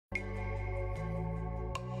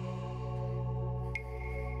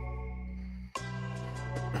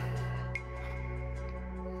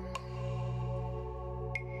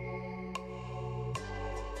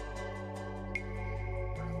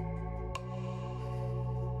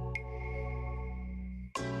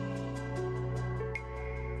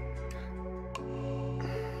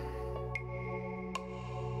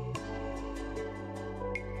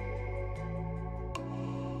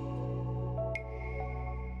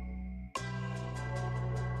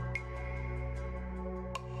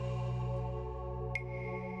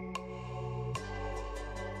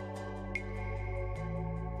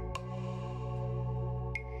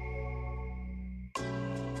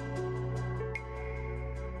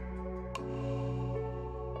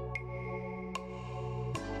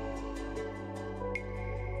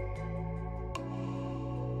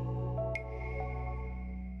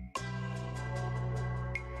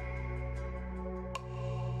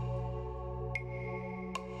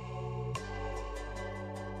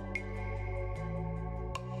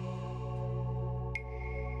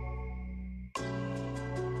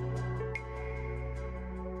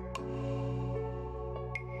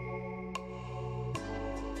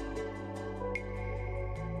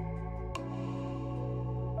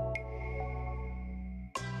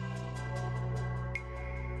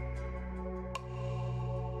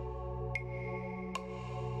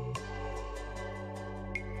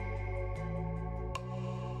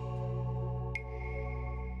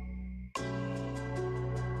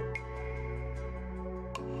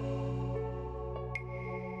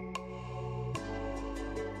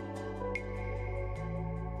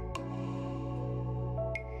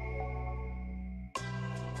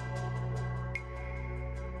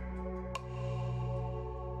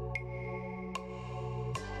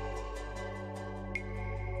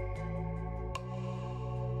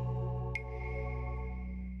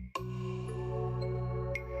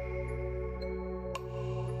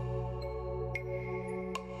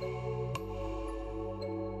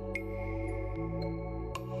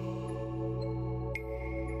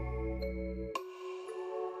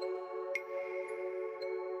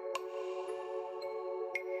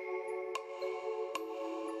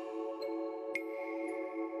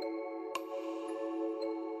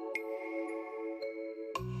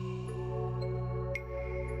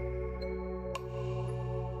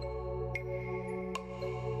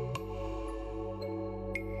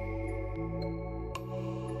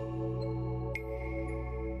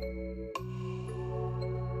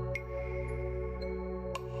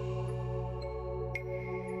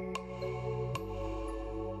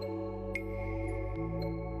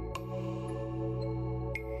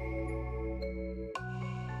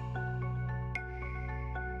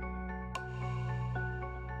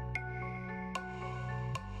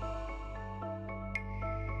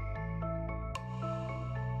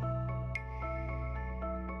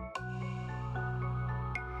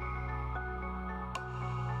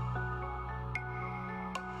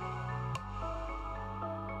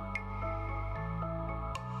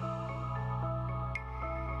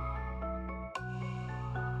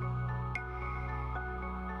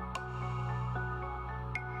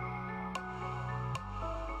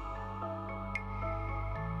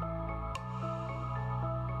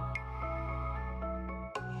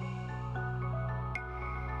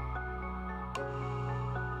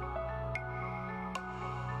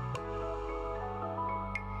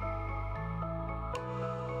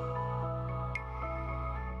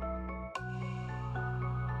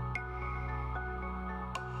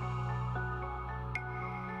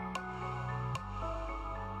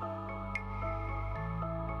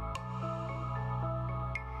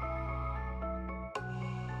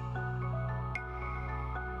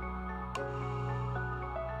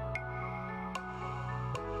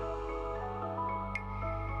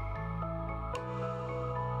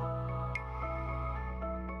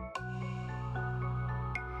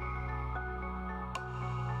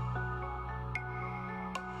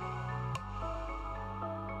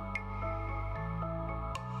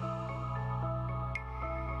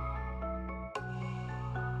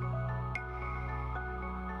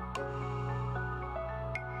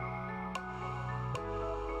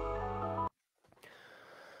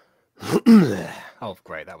Oh,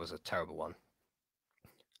 great, that was a terrible one.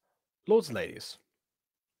 Lords and ladies,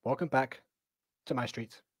 welcome back to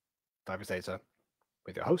MyStreet, 5 years later,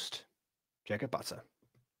 with your host, Jacob Butter.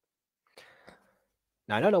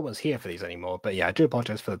 Now, I know no one's here for these anymore, but yeah, I do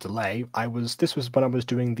apologize for the delay. This was when I was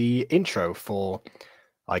doing the intro for,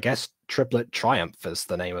 I guess, Triplet Triumph is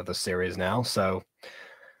the name of the series now, so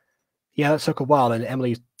yeah, that took a while, and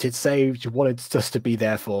Emily did say she wanted us to be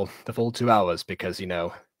there for the full 2 hours, because,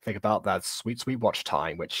 think about that sweet, sweet watch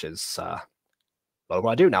time, which is, what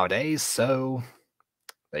I do nowadays, so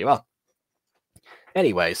there you are.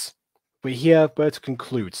 Anyways, we're here to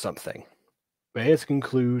conclude something. We're here to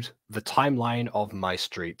conclude the timeline of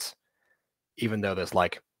MyStreet, even though there's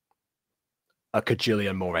like a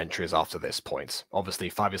cajillion more entries after this point. Obviously,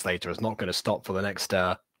 5 years later is not going to stop for the next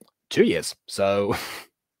 2 years, so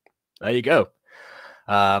there you go.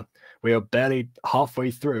 We are barely halfway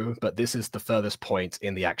through, but this is the furthest point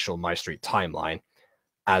in the actual MyStreet timeline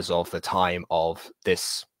as of the time of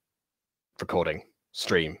this recording,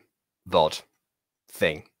 stream, VOD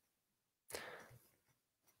thing.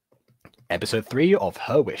 Episode 3 of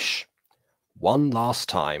Her Wish, One Last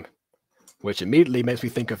Time, which immediately makes me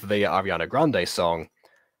think of the Ariana Grande song,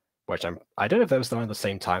 which I don't know if that was around the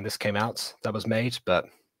same time this came out that was made, but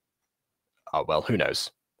oh well, who knows?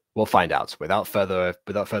 We'll find out. Without further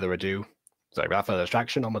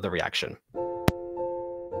distraction, on with the reaction.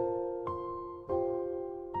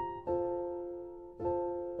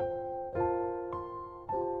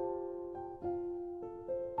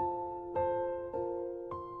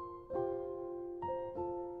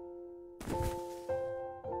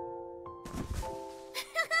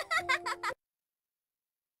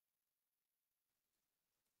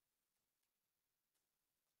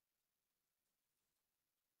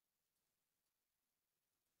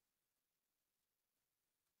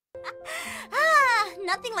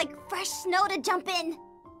 Nothing like fresh snow to jump in.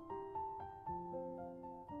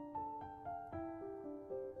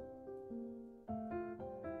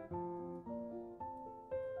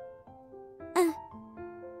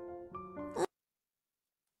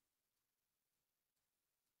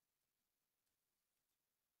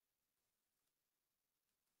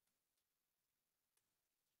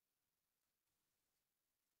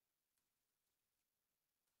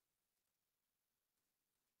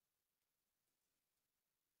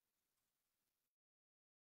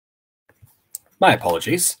 My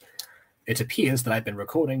apologies. It appears that I've been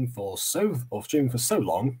recording streaming for so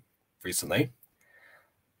long recently,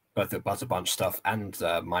 both the Butter Bunch stuff and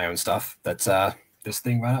my own stuff, that this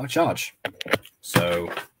thing ran out of charge.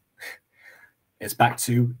 So it's back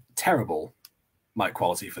to terrible mic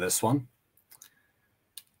quality for this one.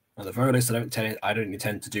 At the very least, I don't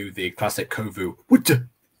intend to do the classic Kovu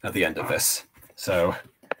at the end of this. So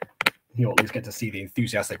you'll at least get to see the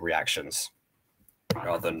enthusiastic reactions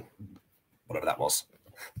rather than whatever that was.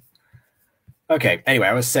 Okay, anyway,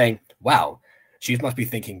 I was saying, wow, she must be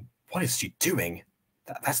thinking, what is she doing?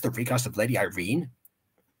 That's the recast of Lady Irene?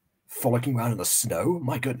 Frolicking around in the snow?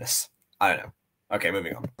 My goodness. I don't know. Okay,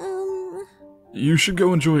 moving on. You should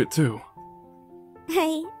go enjoy it too.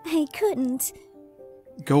 I couldn't.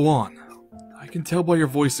 Go on. I can tell by your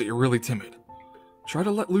voice that you're really timid. Try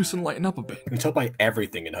to let loose and lighten up a bit. You can tell by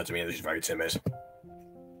everything in her demeanor that she's very timid.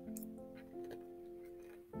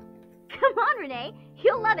 Come on, Renee.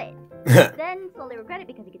 You'll love it. Then slowly regret it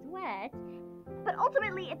because it gets wet. But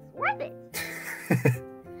ultimately, it's worth it.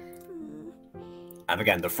 And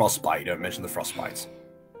again, the frostbite. You don't mention the frostbite.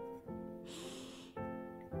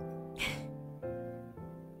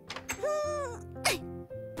 Woo!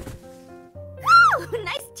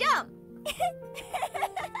 Nice jump.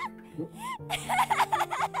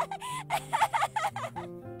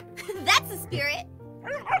 That's the spirit.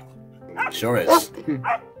 Sure is.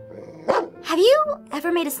 Have you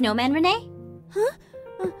ever made a snowman, Renee? Huh?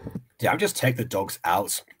 Yeah, I'll just take the dogs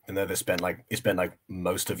out, and then he spent like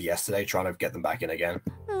most of yesterday trying to get them back in again.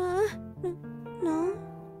 No.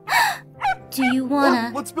 Do you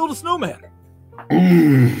wanna? Let's build a snowman.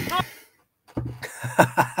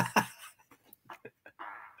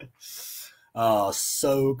 Oh,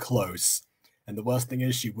 so close. And the worst thing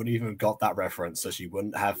is she wouldn't even got that reference, so she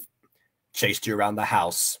wouldn't have chased you around the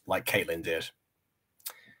house like Caitlin did.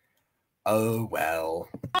 Oh well.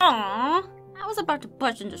 Aww, I was about to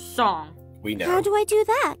burst into song. We know. How do I do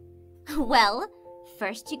that? Well,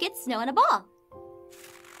 first you get snow in a ball.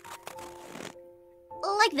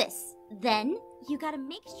 Like this. Then you gotta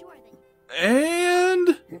make sure that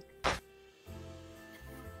And...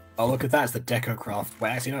 Oh, look at that. It's the Deco Craft.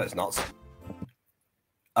 Wait, actually, no, it's not.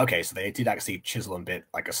 Okay, so they did actually chisel and bit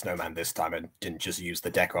like a snowman this time and didn't just use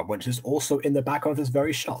the Deco, which is also in the background of this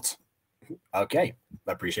very shot. Okay,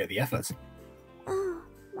 I appreciate the effort. Oh,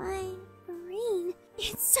 my marine.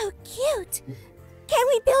 It's so cute. Can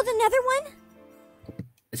we build another one?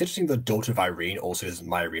 It's interesting the daughter of Irene also uses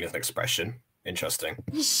my Irene as an expression. Interesting.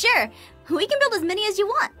 Sure, we can build as many as you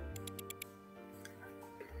want.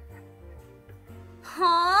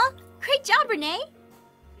 Aw, great job, Renee.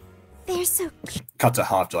 They're so Cut to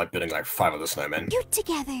half to like building like 5 other snowmen. cute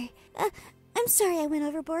together. I'm sorry I went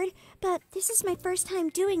overboard, but this is my first time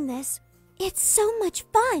doing this. It's so much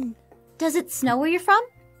fun. Does it snow where you're from?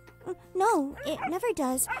 No, it never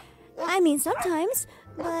does. I mean, sometimes,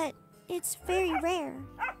 but it's very rare.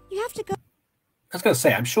 You have to go I was gonna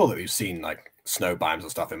say, I'm sure that we've seen like snow biomes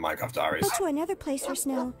and stuff in Minecraft Diaries. to another place for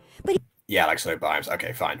snow. But Yeah, like snow biomes.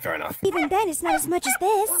 Okay, fine, fair enough. even then, it's not as much as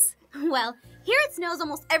this. Well, here it snows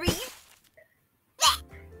almost every year.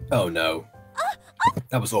 Oh no.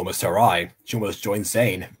 That was almost her eye. She almost joined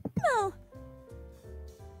Zane. No.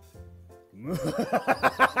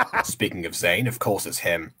 Speaking of Zane, of course it's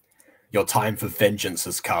him. Your time for vengeance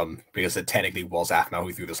has come, because it technically was aphmau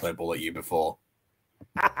who threw the snowball at you before.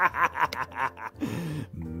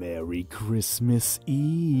 Merry Christmas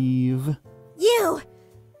Eve. You!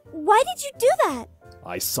 Why did you do that?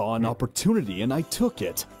 I saw an opportunity and I took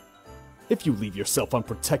it. If you leave yourself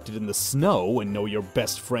unprotected in the snow and know your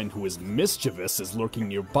best friend who is mischievous is lurking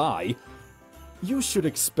nearby, you should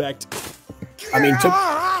expect... I mean,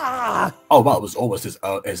 oh well, it was almost his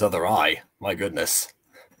other eye. My goodness.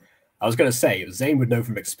 I was going to say, Zane would know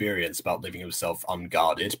from experience about leaving himself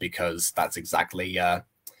unguarded, because that's exactly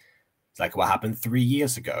like what happened 3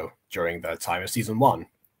 years ago during the time of Season 1.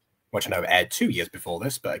 Which I know aired 2 years before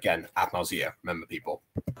this, but again, aphmau's year, remember people.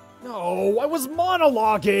 No, I was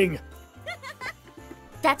monologuing!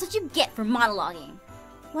 That's what you get for monologuing.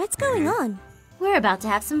 What's going on? We're about to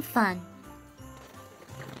have some fun.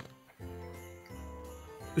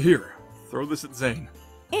 Here, throw this at Zane.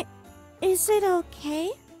 Is it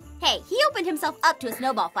okay? Hey, he opened himself up to a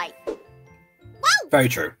snowball fight. Very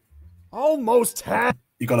true. Almost had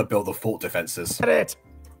You gotta build the fort defenses. it!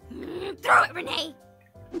 Throw it, Renee!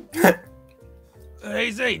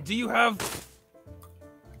 Hey Zane, do you have...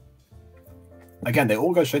 Again, they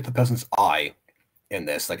all go straight to the person's eye in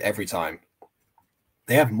this, like every time.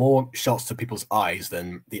 They have more shots to people's eyes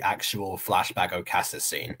than the actual flashback Ocassis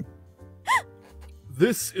scene.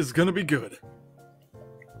 This is gonna be good.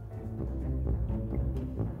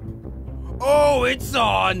 Oh, it's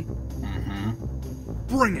on!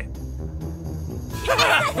 Bring it!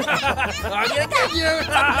 I'm gonna get you!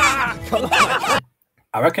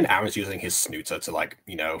 I reckon Aaron's using his snooter to, like,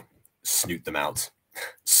 you know, snoot them out.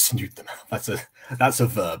 Snoot them out. That's a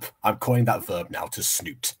verb. I'm coining that verb now, to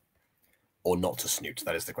snoot. Or not to snoot,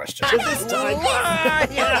 that is the question. This time!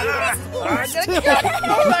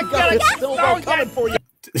 It's still not coming for you!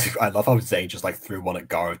 I love how Zane just, like, threw one at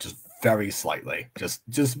Garo just very slightly.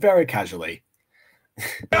 Just very casually.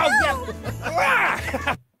 Garo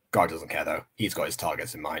doesn't care, though. He's got his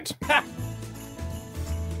targets in mind.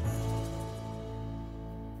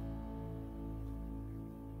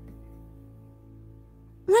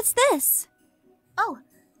 What's this? Oh,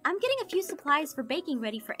 I'm getting a few supplies for baking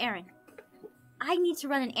ready for Aaron. I need to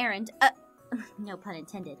run an errand. No pun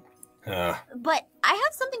intended. But I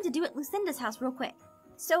have something to do at Lucinda's house real quick.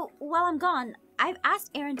 So while I'm gone, I've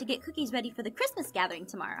asked Aaron to get cookies ready for the Christmas gathering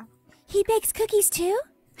tomorrow. He bakes cookies too?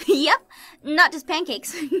 Yep, not just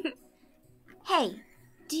pancakes. Hey,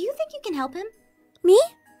 do you think you can help him? Me?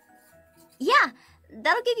 Yeah,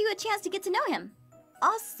 that'll give you a chance to get to know him.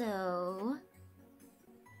 Also,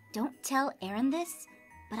 don't tell Aaron this,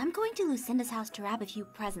 but I'm going to Lucinda's house to wrap a few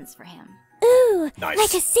presents for him. Ooh, Nice.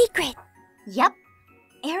 like a secret. Yep.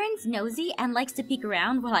 Aaron's nosy and likes to peek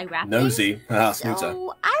around while I wrap Nosy. things. Snooter.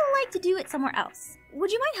 So I like to do it somewhere else.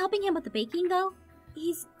 Would you mind helping him with the baking, though?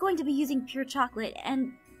 He's going to be using pure chocolate,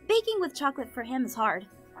 and baking with chocolate for him is hard.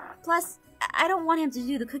 Plus, I don't want him to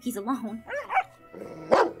do the cookies alone.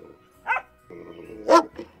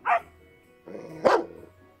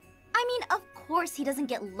 I mean, of course he doesn't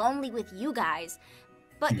get lonely with you guys,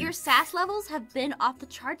 but your sass levels have been off the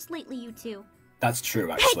charts lately, you two. That's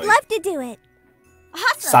true, I'd actually. love to do it.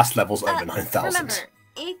 Awesome! SAS levels over 9,000. Remember,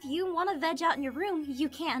 if you want to veg out in your room, you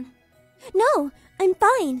can. No, I'm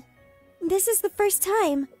fine. This is the first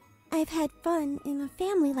time I've had fun in a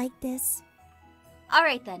family like this.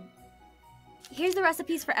 Alright then. Here's the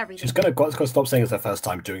recipes for everything. She's gonna stop saying it's her first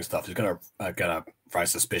time doing stuff. She's gonna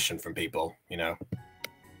raise suspicion from people, you know.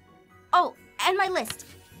 Oh, and my list.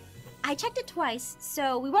 I checked it twice,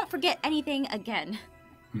 so we won't forget anything again.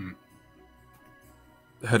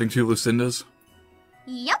 Heading to Lucinda's?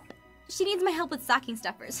 Yep. She needs my help with stocking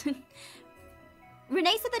stuffers.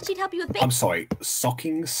 Renee said that she'd help you with baking. I'm sorry,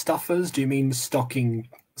 stocking stuffers? Do you mean stocking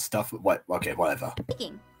stuff? What? Okay, whatever.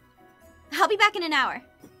 Baking. I'll be back in an hour.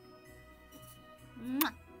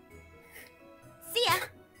 Mwah. See ya.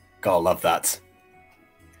 God, I love that.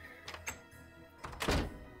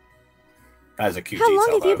 That is a cute How detail,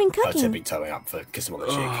 long have you though. been cooking? Tipping toeing up for kissing him on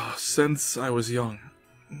the cheek. Since I was young.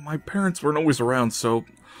 My parents weren't always around, so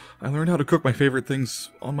I learned how to cook my favorite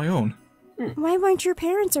things on my own. Why weren't your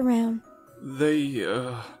parents around? They,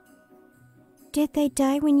 Did they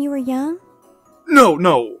die when you were young?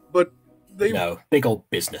 No, but they No, big old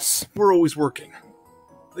business. were always working.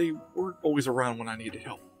 They weren't always around when I needed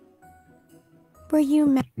help. Were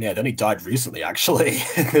you Yeah, they only died recently, actually,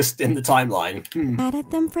 in the timeline. mad at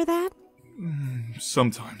them for that?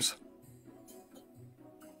 Sometimes.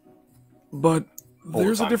 But All the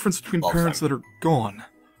there's a time. difference between All the parents time. that are gone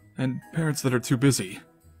and parents that are too busy.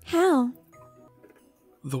 How?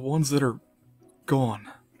 The ones that are gone,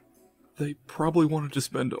 they probably wanted to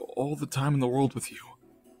spend all the time in the world with you.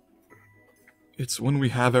 It's when we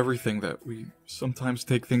have everything that we sometimes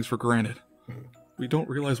take things for granted. We don't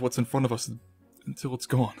realize what's in front of us until it's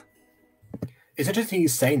gone. It's interesting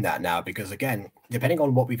he's saying that now because, again, depending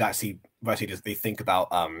on what we've actually think about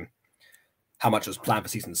how much was planned for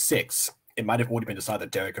season 6, it might have already been decided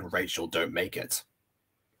that Derek and Rachel don't make it.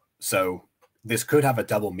 So this could have a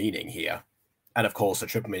double meaning here. And of course, a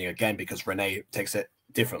triple meaning again because Renee takes it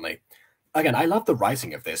differently. Again, I love the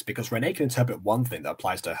writing of this because Renee can interpret one thing that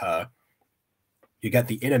applies to her. You get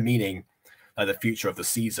the inner meaning, the future of the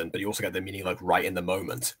season, but you also get the meaning like right in the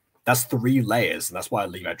moment. That's 3 layers, and that's why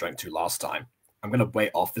I drank 2 last time. I'm going to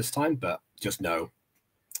wait off this time, but just know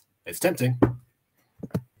it's tempting.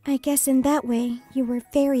 I guess in that way, you were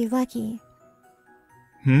very lucky.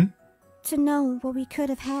 To know what we could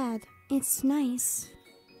have had. It's nice.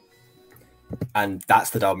 And that's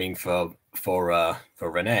the double meaning for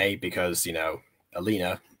Renee because, you know,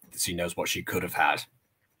 Alina, she knows what she could have had.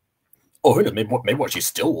 Or who knows, maybe what she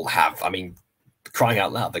still will have. I mean, crying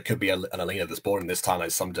out loud, there could be an Alina that's born in this time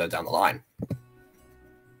like someday down the line.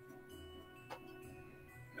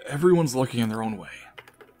 Everyone's lucky in their own way,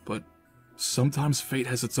 but sometimes fate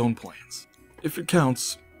has its own plans. If it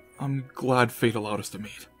counts, I'm glad fate allowed us to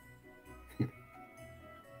meet.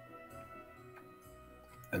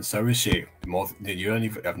 And so is she. You only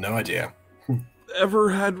have no idea. Ever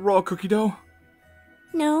had raw cookie dough?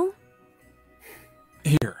 No?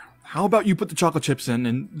 Here, how about you put the chocolate chips in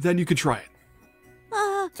and then you could try it.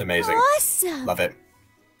 It's amazing. Awesome! Love it.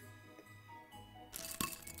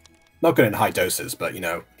 Not good in high doses, but, you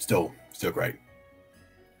know, still great.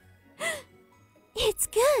 It's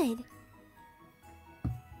good.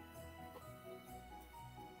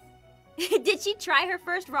 Did she try her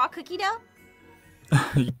first raw cookie dough?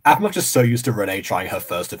 I'm just so used to Renee trying her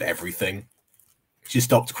first of everything. She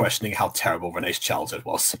stopped questioning how terrible Renee's childhood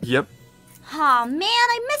was. Yep. Aw, man,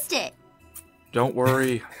 I missed it. Don't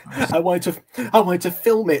worry. I wanted to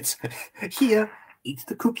film it. Here, eat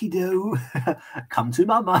the cookie dough. Come to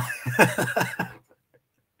mama.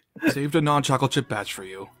 Saved a non-chocolate chip batch for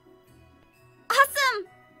you. Awesome!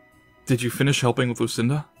 Did you finish helping with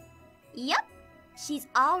Lucinda? Yep. She's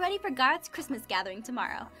all ready for Garth's Christmas gathering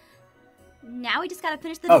tomorrow. Now we just gotta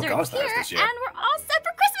finish the dessert Garth's nice here, this year. and we're all set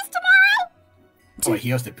for Christmas tomorrow! Oh, he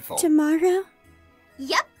hosted before. Tomorrow?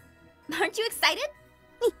 Yep. Aren't you excited?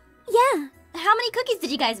 Yeah. How many cookies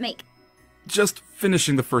did you guys make? Just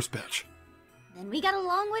finishing the first batch. Then we got a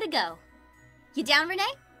long way to go. You down, Renee?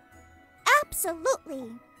 Absolutely.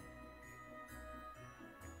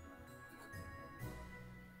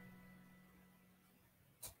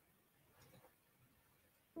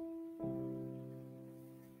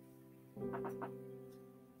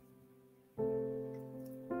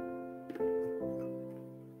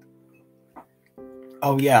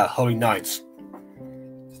 Oh yeah, Holy Nights.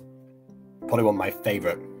 Probably one of my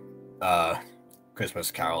favorite Christmas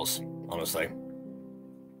carols, honestly.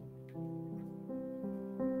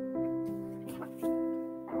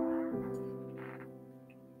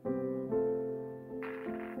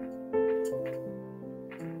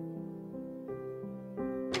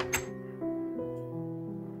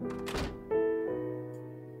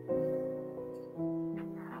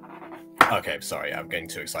 Okay, sorry, I'm getting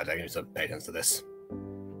too excited. I need to pay attention to this.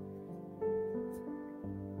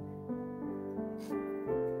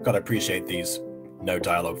 Gotta appreciate these no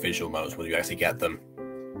dialogue visual moments when you actually get them.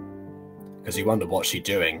 Because you wonder what's she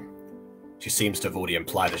doing. She seems to have already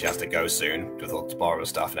implied that she has to go soon with all the borrow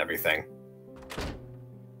stuff and everything.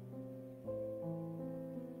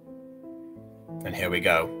 And here we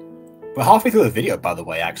go. We're halfway through the video, by the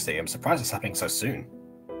way, actually. I'm surprised it's happening so soon.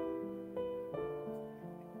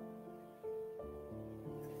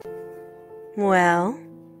 Well?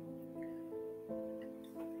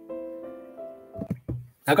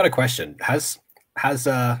 I've got a question. Has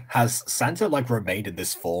Santa like remained in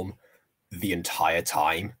this form the entire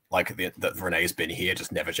time? Like that Renee's been here,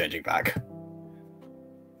 just never changing back?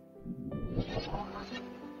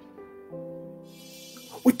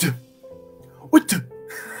 What the? What the?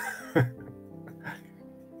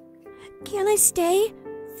 Can I stay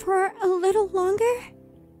for a little longer?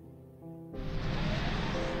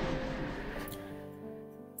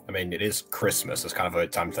 I mean, it is Christmas. It's kind of a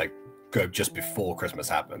time to like go just before Christmas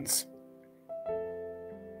happens.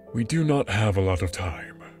 We do not have a lot of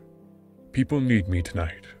time. People need me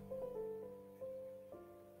tonight.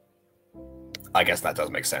 I guess that does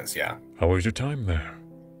make sense, yeah. How was your time there?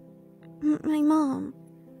 My mom.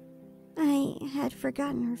 I had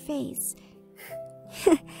forgotten her face.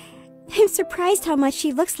 I'm surprised how much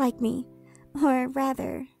she looks like me. Or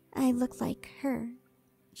rather, I look like her.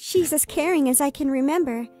 She's as caring as I can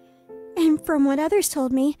remember. And from what others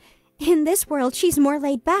told me, in this world she's more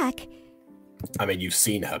laid back. I mean, you've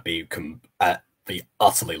seen her be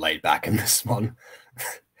utterly laid back in this one.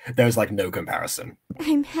 There's like no comparison.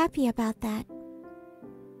 I'm happy about that.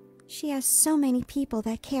 She has so many people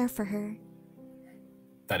that care for her.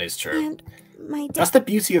 That is true. And my That's the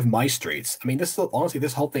beauty of MyStreet. I mean, honestly,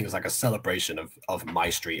 this whole thing is like a celebration of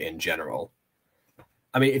MyStreet in general.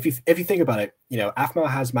 I mean, if you think about it, you know, aphmau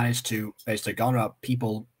has managed to garner up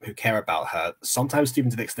people who care about her, sometimes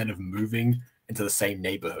even to the extent of moving into the same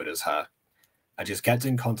neighborhood as her. And she's kept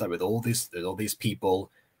in contact with all these people.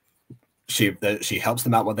 She helps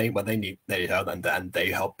them out when they need her, and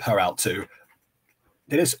they help her out too.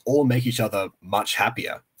 They just all make each other much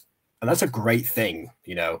happier, and that's a great thing,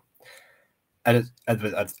 you know. And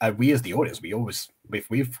we as the audience,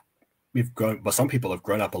 we've grown. Well, some people have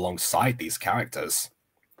grown up alongside these characters,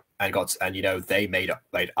 and you know, they made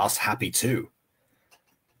us happy too.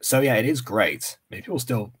 So yeah, it is great. I mean, people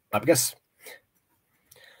still, I guess.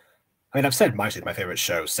 I mean, I've said MyStreet is my favorite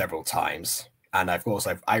show several times, and of course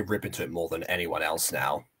I rip into it more than anyone else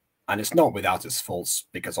now. And it's not without its faults,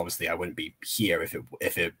 because obviously I wouldn't be here if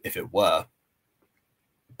it were.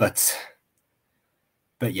 But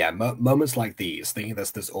yeah, moments like these, thinking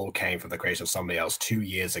this all came from the creation of somebody else 2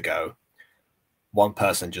 years ago. One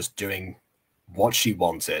person just doing what she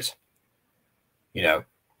wanted, you know,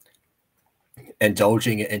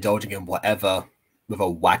 indulging in whatever with a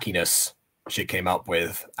wackiness she came up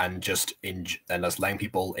with, and just letting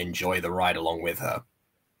people enjoy the ride along with her.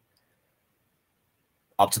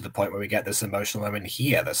 Up to the point where we get this emotional moment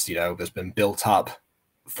here that's, you know, that's been built up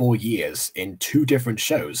for years in 2 different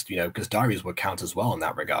shows, you know, because diaries would count as well in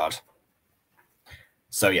that regard.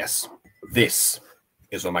 So yes, this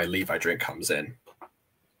is where my Levi drink comes in.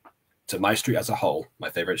 To MyStreet as a whole,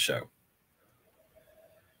 my favorite show.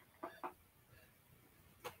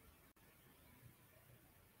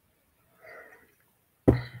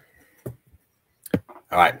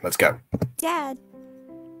 All right, let's go. Dad.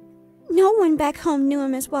 No one back home knew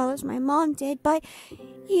him as well as my mom did, but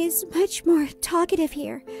he's much more talkative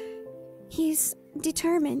here. He's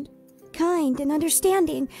determined, kind, and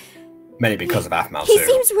understanding. Mainly because of aphmau He too.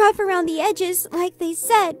 seems rough around the edges, like they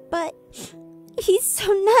said, but he's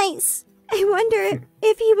so nice. I wonder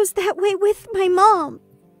if he was that way with my mom.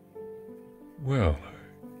 Well,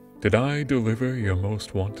 did I deliver your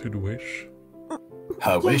most wanted wish?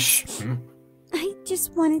 Her Yes. wish? I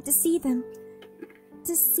just wanted to see them.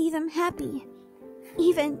 To see them happy.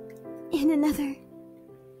 Even in another.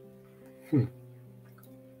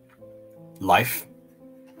 Life?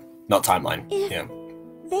 Not timeline. If Yeah.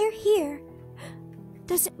 they're here,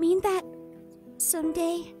 does it mean that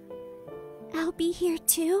someday I'll be here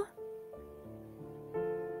too?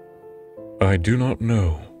 I do not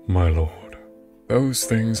know, my lord. Those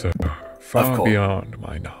things are far course. beyond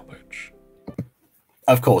my knowledge.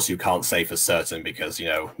 Of course, you can't say for certain because, you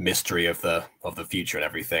know, mystery of the future and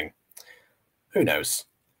everything. Who knows?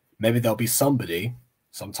 Maybe there'll be somebody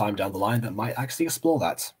sometime down the line that might actually explore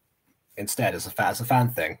that instead as a fan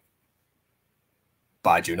thing. But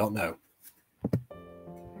I do not know.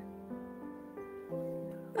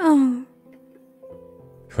 Oh.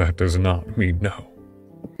 That does not mean no.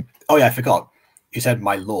 Oh yeah, I forgot. You said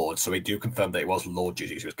my lord, so we do confirm that it was lord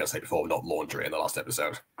duties you was going to say before, not laundry in the last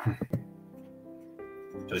episode.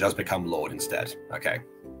 So it does become lord instead. Okay.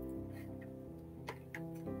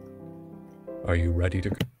 Are you ready to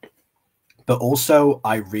go? But also,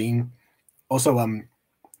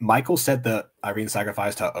 Michael said that Irene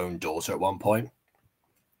sacrificed her own daughter at one point,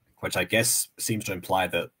 which I guess seems to imply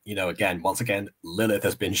that, you know, once again, Lilith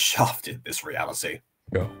has been shoved in this reality.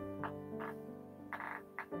 Go.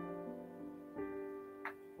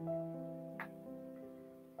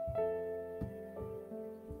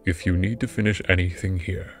 If you need to finish anything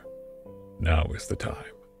here, now is the time.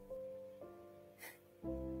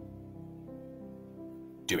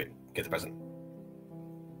 Do it. Get the present.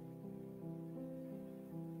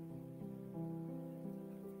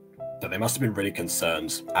 So they must have been really concerned,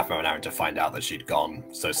 aphmau and Aaron, to find out that she'd gone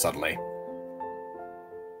so suddenly.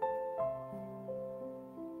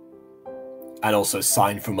 And also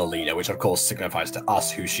signed from Alina, which of course signifies to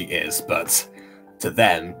us who she is, but to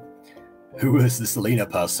them, who is this Alina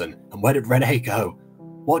person? And where did Renee go?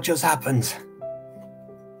 What just happened?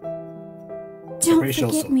 Don't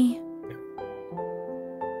forget me.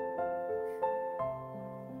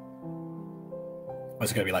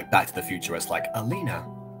 It's going to be like Back to the Future, where it's like, Alina,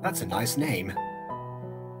 that's a nice name.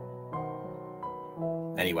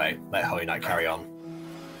 Anyway, let Holy Night carry on.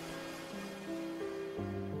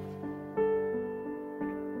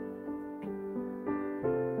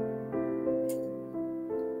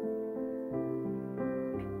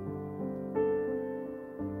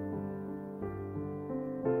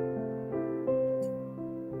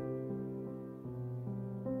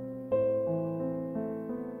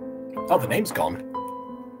 Oh, the name's gone.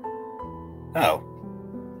 Oh.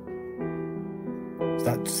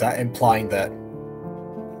 Is that implying that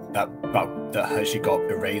Hershey got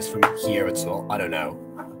erased from here at all? I don't know.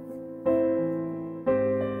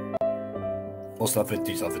 Also, the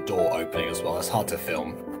detail of the door opening as well. That's hard to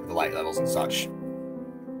film, the light levels and such.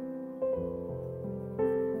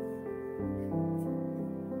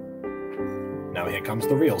 Now here comes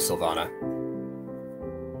the real Sylvana.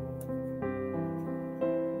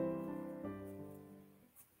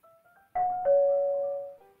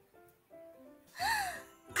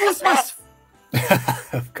 Christmas!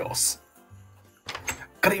 Of course.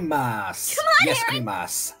 Grimas! Come on, yes, Aaron.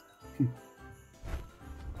 Grimas.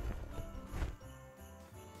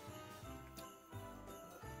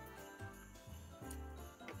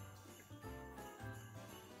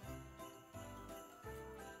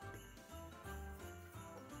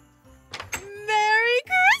 Merry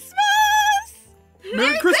Christmas!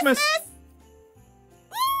 Merry Christmas!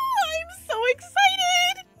 Ooh, I'm so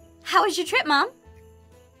excited! How was your trip, Mom?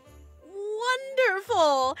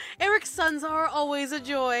 Wonderful! Eric's sons are always a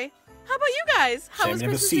joy. How about you guys? How Shame was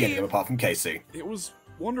never Christmas see any of Eve? them apart from Casey. It was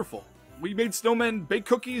wonderful. We made snowmen, baked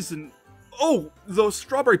cookies, and... oh, those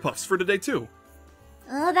strawberry puffs for today, too.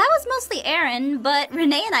 That was mostly Aaron, but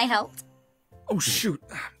Renee and I helped. Oh, shoot.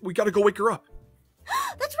 We gotta go wake her up.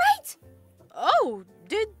 That's right! Oh,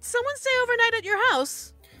 did someone stay overnight at your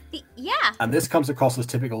house? Yeah, And this comes across as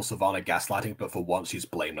typical Sylvana gaslighting, but for once she's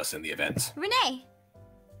blameless in the event. Renee.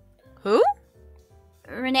 Who?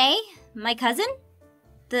 Renee, my cousin?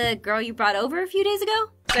 The girl you brought over a few days ago?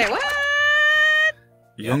 Say what?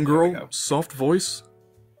 Young there we girl, go. soft voice.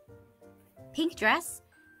 Pink dress?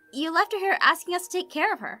 You left her here asking us to take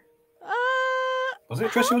care of her. Was it a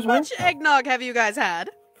dress she was How wearing? much eggnog have you guys had?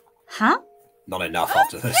 Huh? Not enough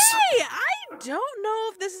after this. Hey, I don't know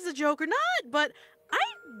if this is a joke or not, but I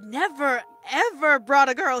never, ever brought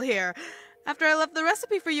a girl here. After I left the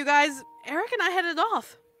recipe for you guys, Eric and I headed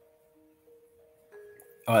off.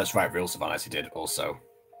 Oh, that's right, real Sylvana as he did also.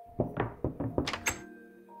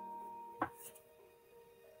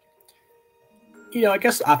 You know, I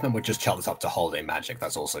guess aphmau would just chalk this up to holiday magic,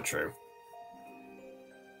 that's also true.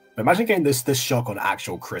 But imagine getting this shock on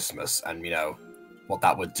actual Christmas, and, you know, what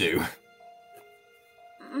that would do.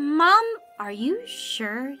 Mom, are you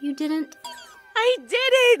sure you didn't? I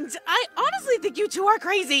didn't! I honestly think you two are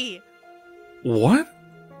crazy! What?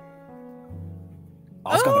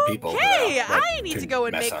 Ask other people. Okay, but, I need to go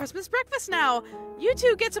and mess make up. Christmas breakfast now. You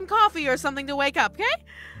two get some coffee or something to wake up, okay?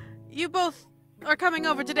 You both are coming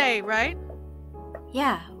over today, right?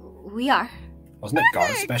 Yeah, we are. Wasn't it Gar's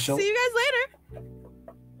Thanks. special? See you guys later.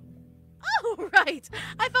 Oh, right.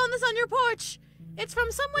 I found this on your porch. It's from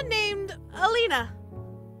someone named Alina.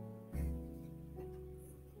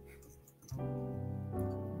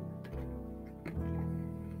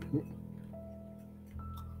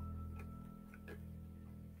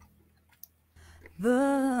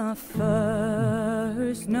 The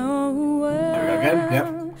first Noel, There we go again,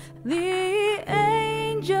 yep. the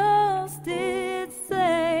angels did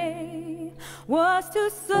say, was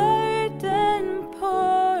to certain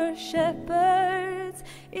poor shepherds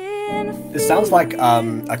in This sounds like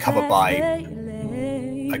a cover by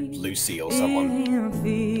they like Lucy or someone. in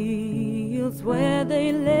fields where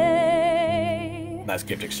they lay, Nice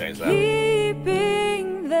gift exchange there.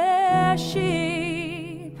 keeping their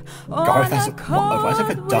sheep. Gareth has a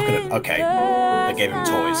duck and a... Okay, they gave him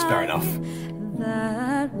toys, fair enough.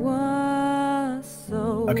 That was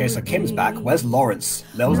so Okay, so Kim's back. Where's Lawrence?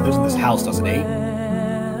 Lawrence lives in this house, doesn't he? Is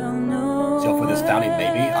he off for this family,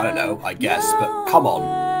 maybe. I don't know, I guess. But come on.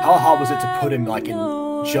 How hard was it to put him, like, in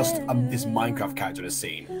just this Minecraft character in a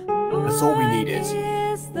scene? That's all we needed.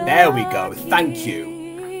 There we go. Thank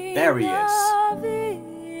you. There he is.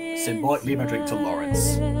 Symbolic, leave my drink to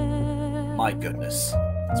Lawrence. My goodness.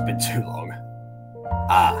 It's been too long.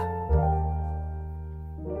 Ah.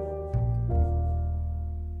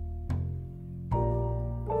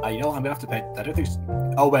 You know what, I'm gonna have to pay. I don't think.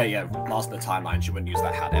 Oh wait, yeah. Last in the timeline, she wouldn't use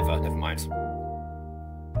that hat ever. Never mind.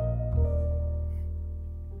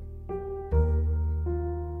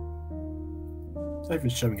 It's not even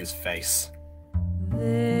showing his face.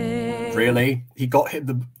 Really? He got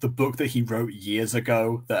him the book that he wrote years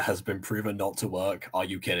ago that has been proven not to work. Are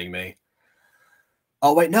you kidding me?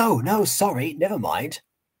 Oh wait, no, sorry, never mind.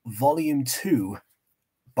 Volume 2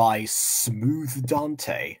 by Smooth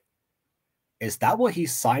Dante. Is that what he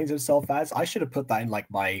signs himself as? I should have put that in like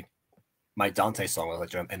my Dante song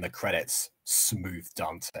in the credits. Smooth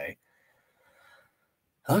Dante.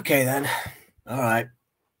 Okay then. Alright.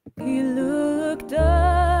 He looked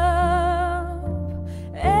up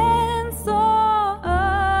and saw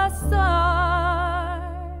a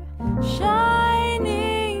star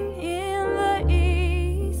shining in the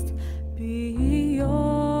east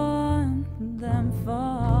beyond them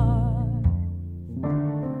far.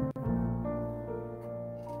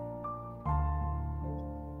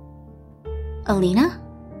 Alina?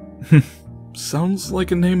 Sounds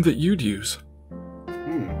like a name that you'd use.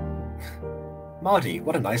 Marty,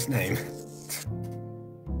 what a nice name.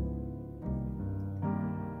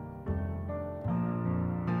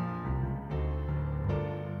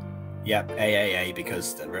 Yep, AAA,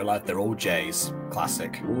 because in real life they're all J's.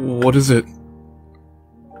 Classic. What is it?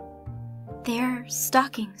 They're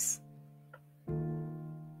stockings.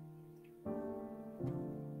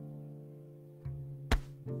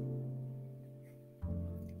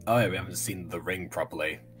 Oh yeah, we haven't seen the ring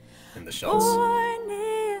properly in the shots.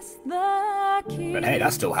 But hey,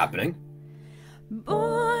 that's still happening.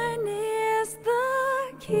 Born is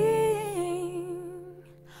the King.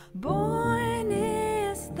 Born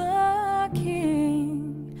is the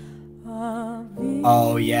King of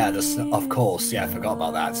Oh yeah, of course. Yeah, I forgot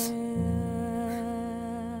about that.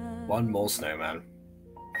 One more snowman.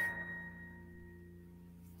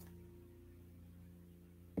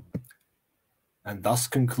 And thus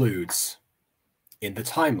concludes, in the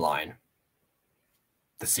timeline,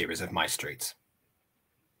 the series of MyStreet.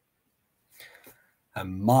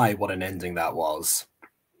 And what an ending that was.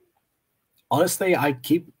 Honestly,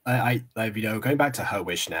 going back to Her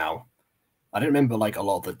Wish now, I don't remember like a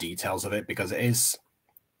lot of the details of it because it's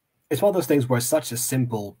one of those things where it's such a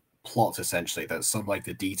simple plot essentially that some like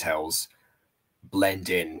the details blend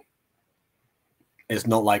in. It's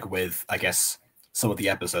not like with, I guess, some of the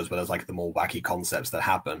episodes where there's like the more wacky concepts that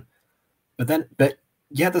happen. But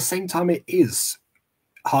yeah, at the same time, it is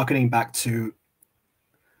harkening back to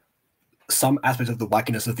some aspects of the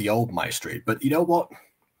wackiness of the old MyStreet. But you know what?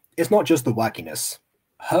 It's not just the wackiness.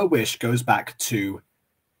 Her Wish goes back to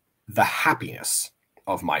the happiness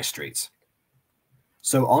of MyStreet.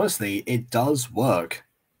 So honestly, it does work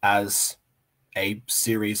as a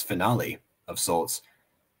series finale of sorts.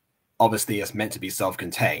 Obviously, it's meant to be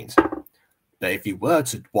self-contained. But if you were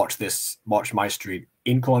to watch MyStreet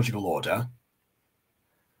in chronological order,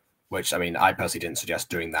 which, I mean, I personally didn't suggest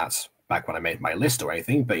doing that back when I made my list or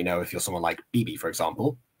anything, but, you know, if you're someone like BB, for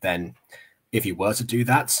example, then if you were to do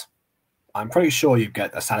that, I'm pretty sure you'd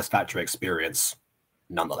get a satisfactory experience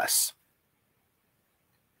nonetheless.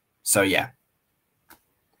 So, yeah.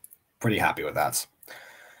 Pretty happy with that.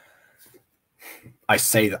 I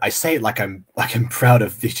say it like I'm proud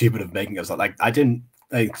of the achievement of making us like I didn't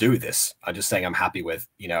do this. I'm just saying I'm happy with,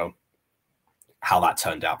 you know, how that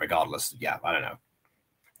turned out regardless. Yeah, I don't know.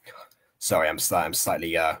 Sorry, I'm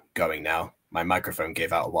slightly going now. My microphone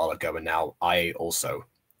gave out a while ago, and now I also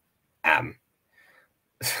am.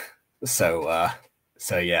 So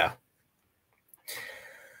yeah.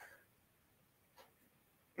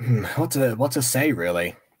 What to say,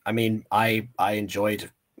 really? I mean, I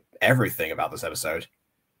enjoyed everything about this episode.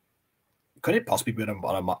 Could it possibly be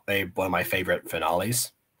one of my favorite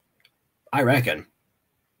finales? I reckon.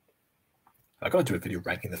 I got to do a video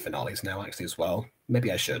ranking the finales now, actually, as well.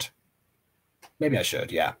 Maybe I should.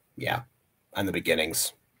 Yeah. And the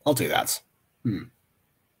beginnings. I'll do that.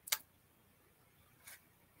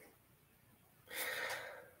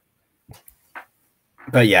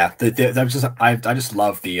 But yeah, I just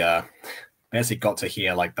love the. Basically got to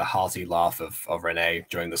hear like the hearty laugh of Renee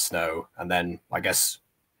during the snow, and then I guess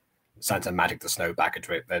Santa magic the snow back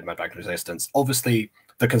into existence. Obviously,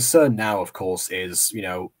 the concern now, of course, is, you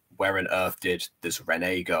know, where on earth did this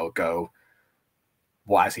Renee girl go?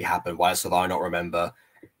 what actually happened, why does Solar not remember.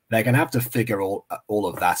 They're going to have to figure all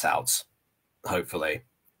of that out, hopefully.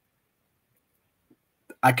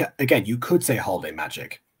 Again, you could say holiday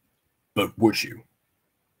magic, but would you?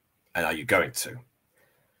 And are you going to?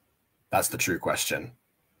 That's the true question.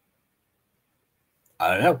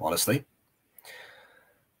 I don't know, honestly.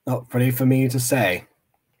 Not ready for me to say.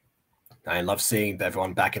 I love seeing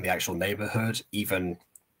everyone back in the actual neighborhood, even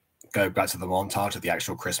go back to the montage of the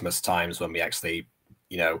actual Christmas times when we actually,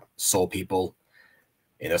 saw people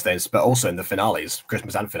in those things, but also in the finales,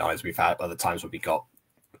 Christmas and finales, we've had other times where we got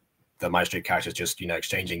the MyStreet characters just,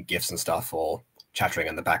 exchanging gifts and stuff or chattering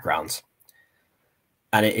in the background.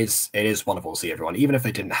 And it is wonderful to see everyone, even if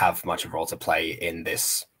they didn't have much of a role to play in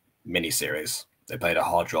this mini-series. They played a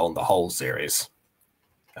hard role in the whole series,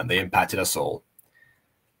 and they impacted us all.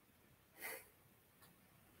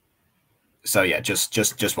 So yeah,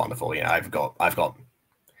 just wonderful. I've got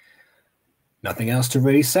nothing else to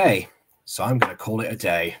really say, so I'm going to call it a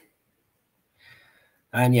day.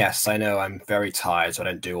 And yes, I know I'm very tired, so I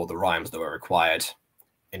didn't do all the rhymes that were required.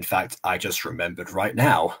 In fact, I just remembered right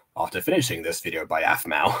now, after finishing this video by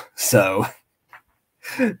aphmau, so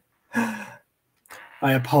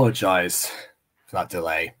I apologize for that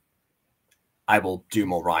delay. I will do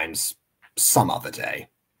more rhymes some other day.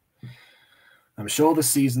 I'm sure the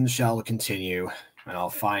season shall continue, and I'll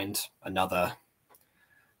find another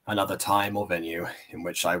time or venue in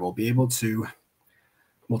which I will be able to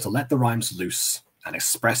let the rhymes loose and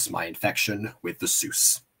express my infection with the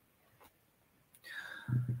Seuss.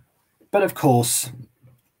 But of course,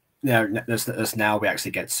 there's now we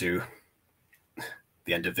actually get to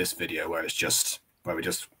the end of this video where we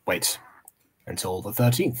just wait until the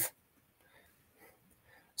 13th.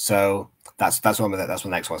 So that's when the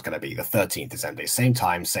next one's going to be. The 13th is MD. Same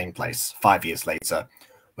time, same place. 5 years later,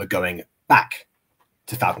 we're going back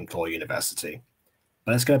to Falcon Claw University.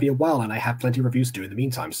 But it's going to be a while, and I have plenty of reviews to do in the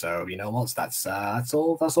meantime. So you know what? That's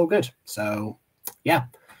all good. So yeah,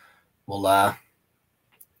 we'll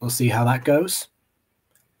see how that goes.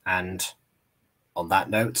 And on that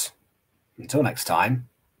note, until next time,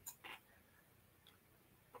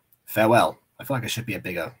 farewell. I feel like I should be a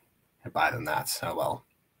bigger goodbye than that. Oh well.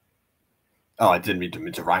 Oh, I didn't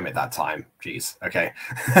mean to rhyme it that time. Jeez. Okay.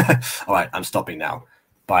 All right, I'm stopping now.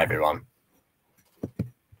 Bye, everyone.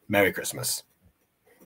 Merry Christmas.